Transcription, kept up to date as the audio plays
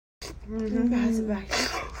Pass it back.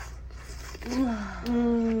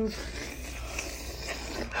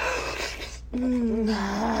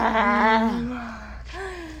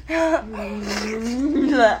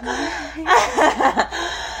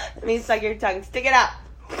 Let me suck your tongue. Stick it out.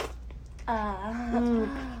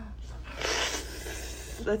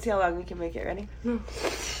 Let's see how long we can make it. Ready?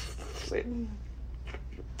 Wait.